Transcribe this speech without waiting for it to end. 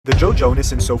The Joe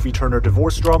Jonas and Sophie Turner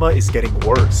divorce drama is getting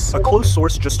worse. A close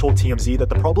source just told TMZ that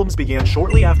the problems began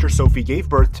shortly after Sophie gave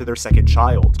birth to their second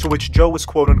child, to which Joe was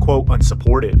quote-unquote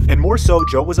unsupportive. And more so,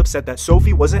 Joe was upset that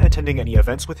Sophie wasn't attending any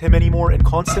events with him anymore and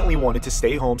constantly wanted to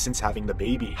stay home since having the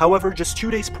baby. However, just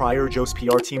 2 days prior, Joe's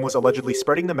PR team was allegedly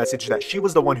spreading the message that she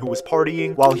was the one who was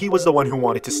partying, while he was the one who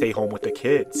wanted to stay home with the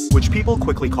kids, which people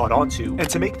quickly caught on to. And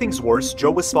to make things worse, Joe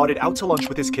was spotted out to lunch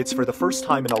with his kids for the first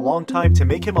time in a long time to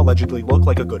make him allegedly look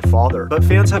like a good father. But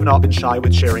fans have not been shy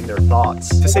with sharing their thoughts.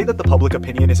 To say that the public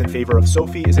opinion is in favor of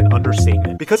Sophie is an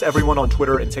understatement, because everyone on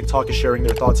Twitter and TikTok is sharing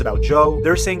their thoughts about Joe.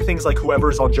 They're saying things like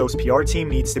whoever's on Joe's PR team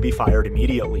needs to be fired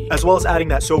immediately, as well as adding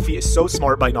that Sophie is so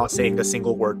smart by not saying a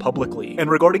single word publicly. And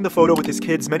regarding the photo with his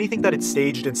kids, many think that it's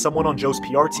staged and someone on Joe's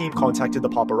PR team contacted the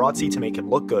paparazzi to make him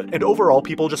look good. And overall,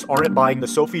 people just aren't buying the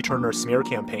Sophie Turner smear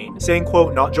campaign, saying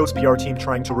quote, not Joe's PR team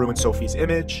trying to ruin Sophie's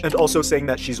image, and also saying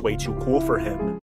that she's way too cool for him.